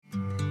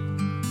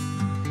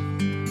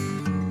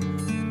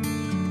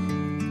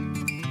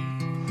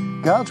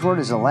God's Word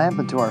is a lamp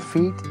unto our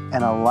feet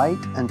and a light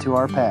unto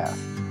our path.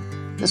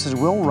 This is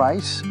Will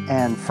Rice,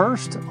 and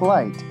First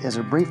Light is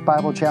a brief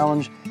Bible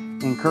challenge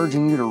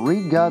encouraging you to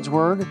read God's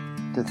Word,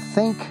 to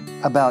think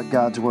about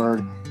God's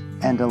Word,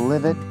 and to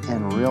live it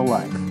in real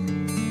life.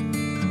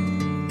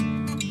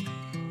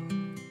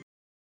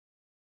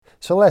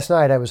 So last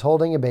night I was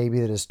holding a baby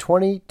that is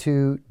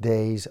 22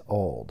 days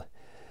old.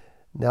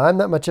 Now, I'm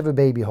not much of a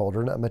baby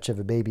holder, not much of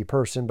a baby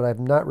person, but I've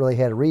not really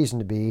had a reason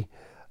to be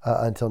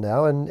until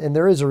now, and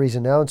there is a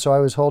reason now. And so I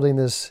was holding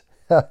this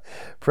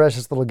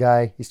precious little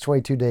guy. He's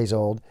 22 days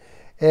old,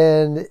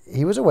 and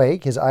he was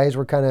awake. His eyes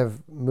were kind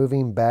of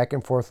moving back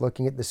and forth,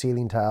 looking at the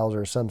ceiling tiles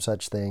or some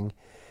such thing.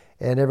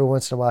 And every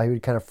once in a while, he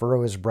would kind of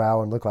furrow his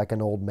brow and look like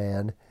an old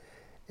man.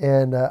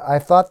 And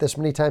I've thought this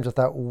many times. I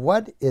thought,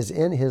 what is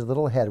in his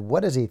little head?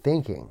 What is he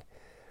thinking?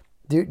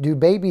 Do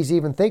babies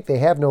even think? They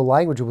have no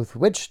language with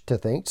which to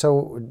think.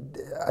 So,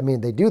 I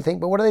mean, they do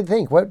think, but what do they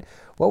think? What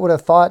would a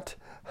thought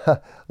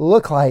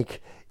look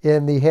like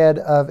in the head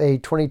of a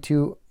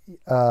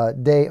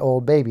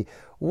 22-day-old baby?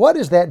 What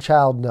does that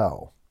child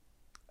know?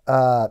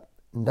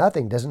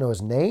 Nothing. Doesn't know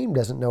his name,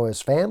 doesn't know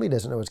his family,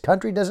 doesn't know his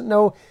country, doesn't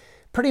know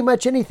pretty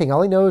much anything.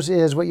 All he knows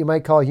is what you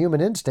might call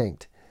human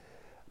instinct.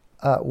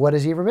 What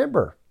does he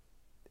remember?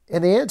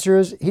 And the answer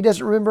is he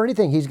doesn't remember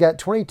anything. He's got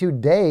 22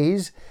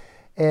 days,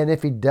 and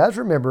if he does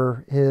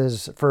remember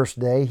his first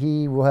day,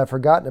 he will have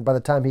forgotten it by the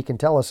time he can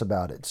tell us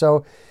about it.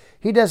 So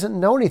he doesn't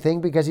know anything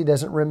because he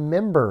doesn't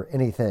remember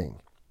anything.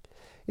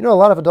 You know, a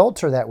lot of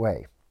adults are that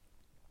way.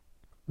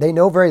 They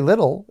know very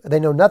little.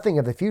 They know nothing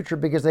of the future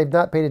because they've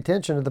not paid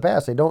attention to the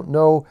past. They don't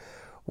know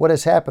what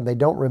has happened. They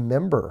don't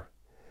remember.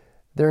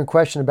 They're in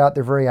question about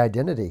their very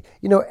identity.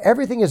 You know,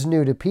 everything is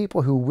new to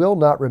people who will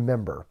not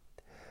remember.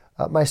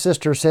 My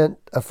sister sent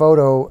a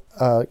photo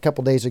a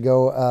couple days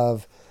ago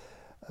of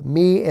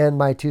me and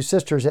my two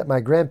sisters at my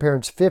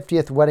grandparents'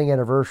 50th wedding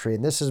anniversary.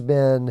 And this has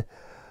been,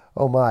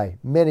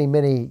 many,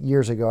 many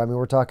years ago. I mean,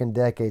 we're talking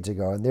decades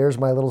ago. And there's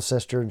my little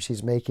sister, and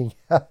she's making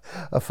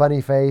a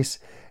funny face.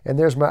 And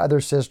there's my other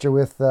sister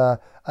with a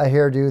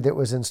hairdo that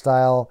was in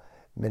style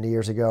many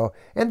years ago.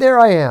 And there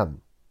I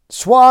am,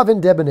 suave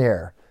and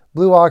debonair,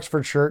 blue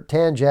Oxford shirt,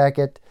 tan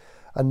jacket,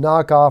 a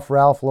knockoff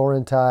Ralph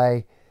Lauren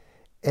tie,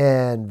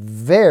 and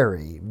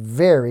very,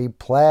 very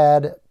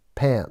plaid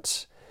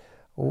pants.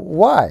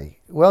 Why?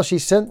 Well, she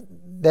sent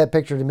that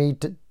picture to me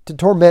to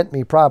torment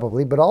me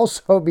probably, but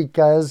also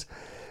because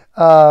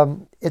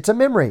it's a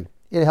memory.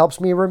 It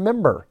helps me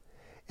remember.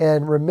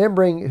 And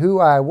remembering who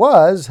I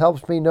was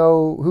helps me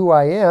know who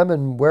I am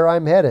and where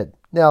I'm headed.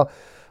 Now,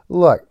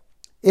 look,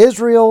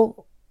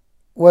 Israel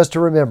was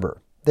to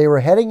remember. They were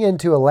heading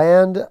into a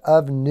land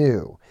of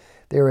new.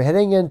 They were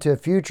heading into a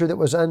future that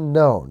was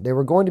unknown. They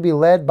were going to be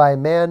led by a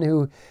man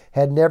who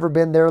had never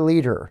been their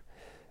leader.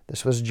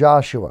 This was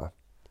Joshua.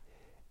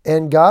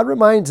 And God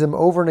reminds them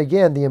over and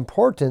again the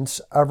importance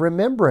of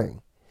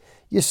remembering.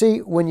 You see,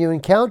 when you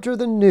encounter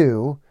the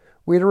new,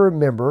 we're to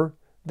remember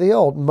the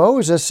old.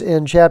 Moses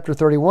in chapter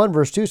 31,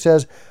 verse 2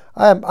 says,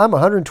 I'm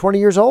 120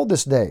 years old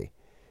this day,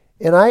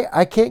 and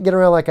I can't get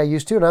around like I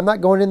used to, and I'm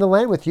not going in the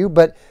land with you,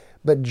 but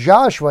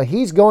Joshua,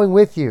 he's going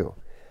with you.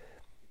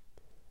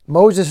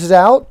 Moses is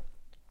out.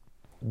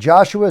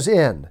 Joshua's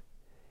in.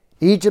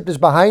 Egypt is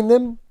behind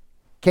them.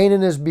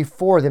 Canaan is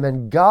before them,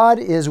 and God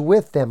is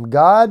with them.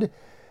 God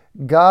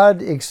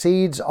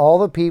exceeds all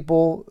the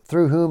people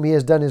through whom he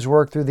has done his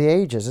work through the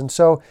ages. And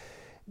so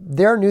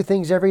there are new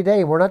things every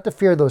day. We're not to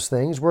fear those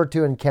things. We're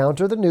to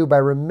encounter the new by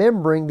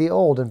remembering the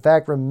old. In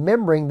fact,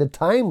 remembering the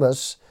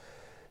timeless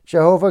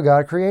Jehovah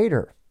God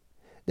Creator.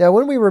 Now,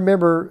 when we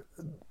remember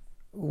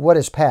what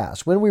is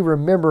past, when we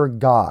remember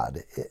God,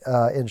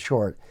 in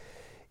short,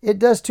 it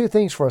does two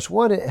things for us.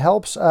 One, it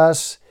helps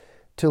us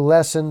to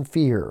lessen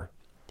fear.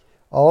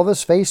 All of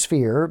us face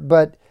fear,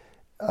 but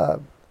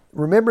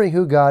remembering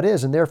who God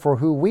is and therefore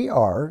who we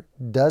are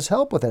does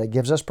help with it. It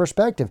gives us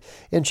perspective.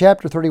 In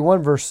chapter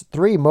 31, verse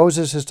 3,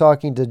 Moses is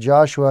talking to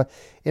Joshua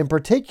in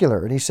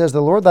particular, and he says,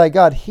 "The Lord thy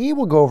God, he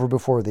will go over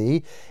before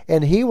thee,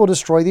 and he will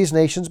destroy these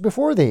nations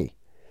before thee.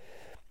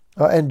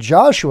 And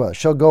Joshua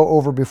shall go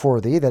over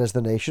before thee," that is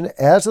the nation,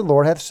 "as the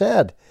Lord hath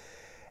said.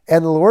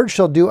 And the Lord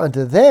shall do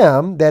unto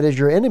them," that is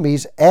your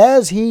enemies,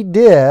 "as he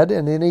did,"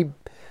 and then he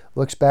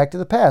looks back to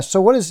the past. So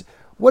what is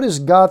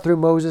God through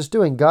Moses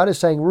doing? God is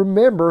saying,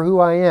 remember who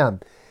I am.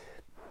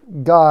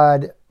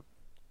 God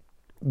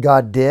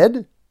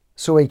did,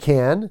 so he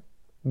can.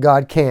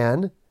 God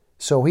can,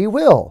 so he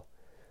will.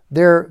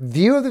 Their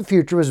view of the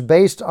future was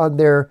based on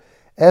their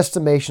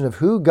estimation of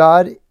who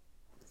God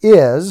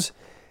is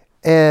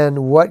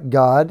and what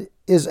God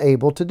is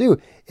able to do.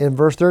 In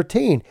verse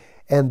 13,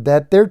 "And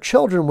that their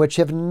children which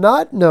have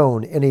not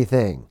known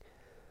anything,"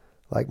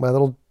 like my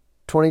little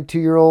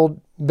 22-year-old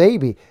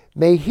baby,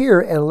 "may hear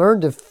and learn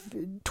to,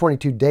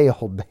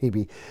 22-day-old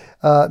baby,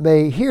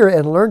 may hear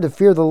and learn to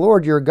fear the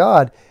Lord your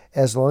God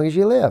as long as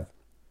you live."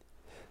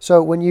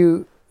 So when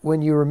you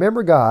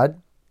remember God,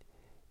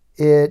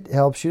 it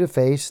helps you to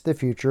face the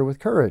future with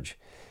courage.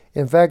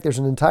 In fact, there's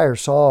an entire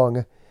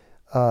song,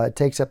 it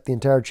takes up the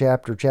entire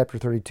chapter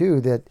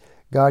 32, that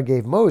God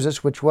gave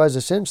Moses, which was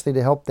essentially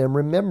to help them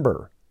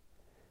remember.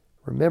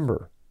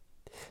 Remember.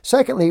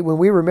 Secondly, when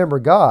we remember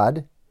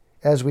God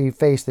as we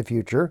face the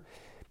future,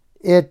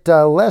 it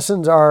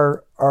lessens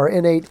our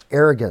innate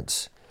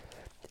arrogance.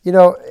 You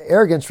know,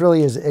 arrogance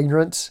really is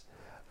ignorance.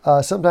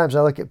 Sometimes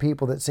I look at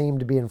people that seem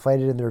to be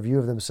inflated in their view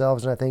of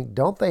themselves, and I think,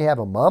 don't they have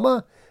a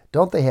mama?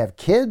 Don't they have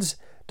kids?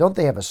 Don't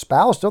they have a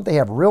spouse? Don't they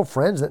have real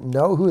friends that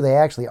know who they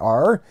actually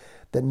are,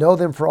 that know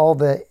them for all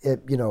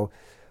the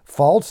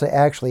faults they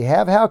actually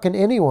have? How can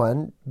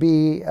anyone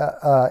be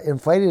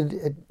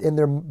inflated in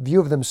their view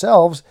of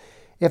themselves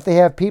if they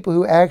have people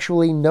who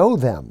actually know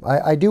them?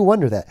 I do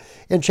wonder that.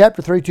 In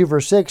chapter 32,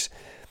 verse 6,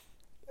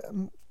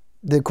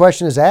 the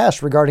question is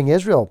asked regarding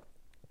Israel.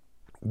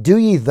 Do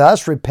ye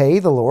thus repay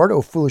the Lord,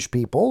 O foolish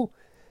people?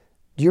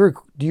 Do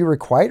you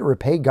requite or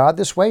repay God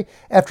this way?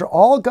 After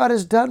all God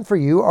has done for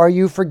you, are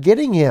you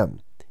forgetting him?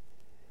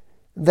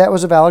 That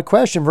was a valid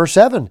question. Verse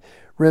 7,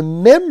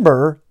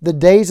 remember the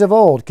days of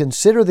old.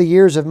 Consider the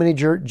years of many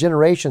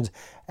generations.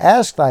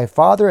 Ask thy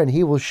father, and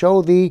he will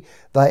show thee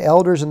thy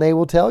elders, and they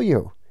will tell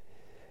you.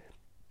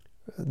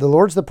 The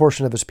Lord's the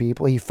portion of his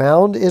people. He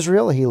found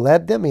Israel. He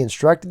led them. He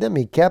instructed them.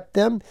 He kept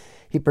them.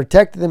 He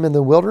protected them in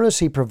the wilderness.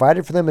 He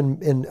provided for them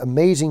in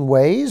amazing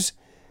ways.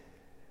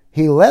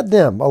 He led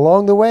them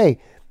along the way.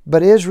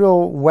 But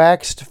Israel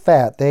waxed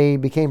fat. They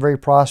became very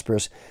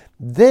prosperous.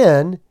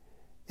 Then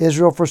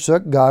Israel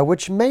forsook God,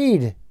 which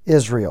made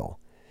Israel.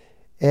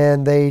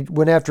 And they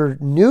went after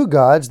new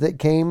gods that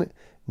came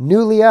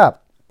newly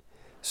up.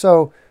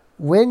 So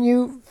when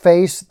you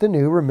face the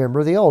new,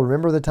 remember the old.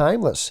 Remember the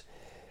timeless.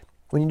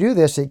 When you do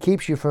this, it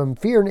keeps you from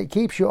fear, and it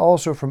keeps you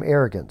also from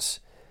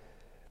arrogance.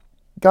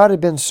 God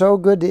had been so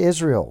good to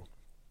Israel.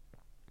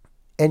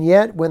 And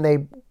yet, when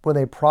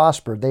they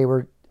prospered, they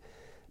were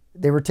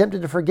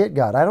tempted to forget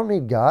God. I don't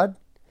need God.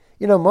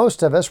 You know,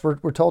 most of us,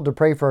 we're told to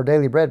pray for our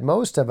daily bread.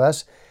 Most of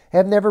us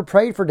have never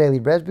prayed for daily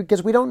bread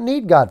because we don't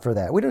need God for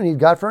that. We don't need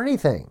God for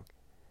anything.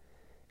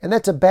 And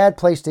that's a bad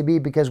place to be,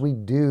 because we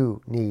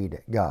do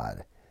need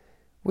God.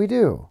 We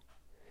do.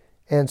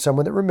 And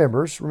someone that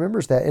remembers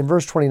that. In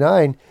verse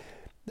 29,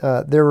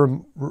 they're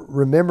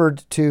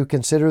remembered to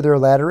consider their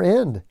latter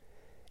end.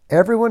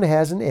 Everyone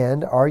has an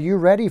end. Are you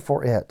ready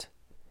for it?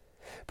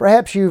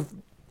 Perhaps you've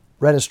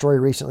read a story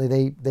recently.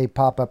 They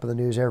pop up in the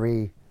news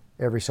every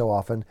so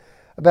often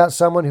about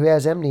someone who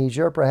has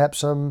amnesia, or perhaps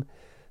some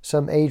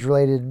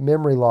age-related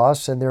memory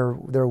loss, and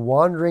they're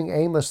wandering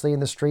aimlessly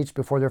in the streets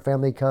before their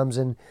family comes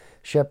and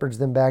shepherds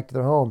them back to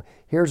their home.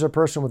 Here's a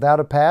person without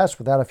a past,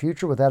 without a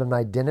future, without an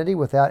identity,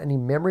 without any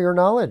memory or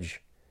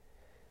knowledge.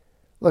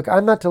 Look,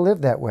 I'm not to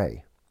live that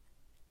way.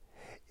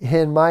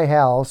 In my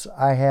house,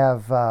 I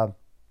have a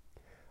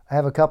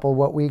couple of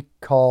what we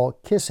call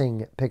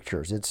kissing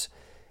pictures.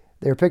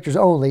 They're pictures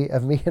only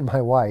of me and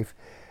my wife.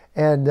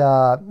 And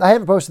I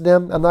haven't posted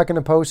them. I'm not going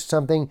to post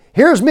something.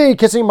 Here's me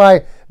kissing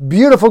my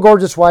beautiful,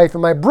 gorgeous wife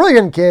and my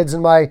brilliant kids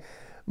and my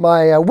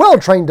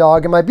well-trained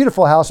dog and my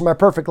beautiful house and my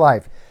perfect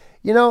life.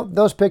 You know,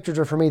 those pictures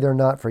are for me. They're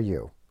not for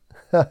you.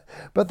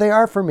 But they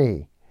are for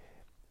me.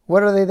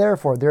 What are they there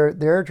for? They're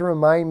there to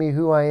remind me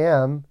who I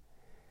am,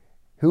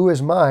 who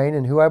is mine,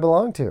 and who I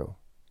belong to.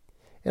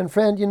 And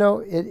friend, you know,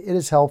 it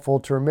is helpful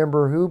to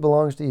remember who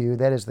belongs to you.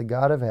 That is the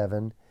God of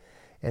heaven.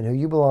 And who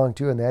you belong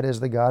to, and that is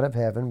the God of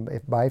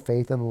heaven, by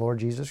faith in the Lord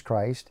Jesus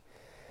Christ.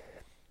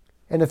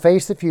 And to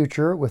face the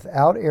future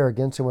without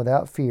arrogance and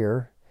without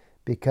fear,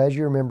 because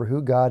you remember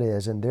who God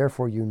is, and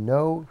therefore you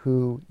know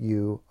who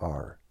you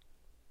are.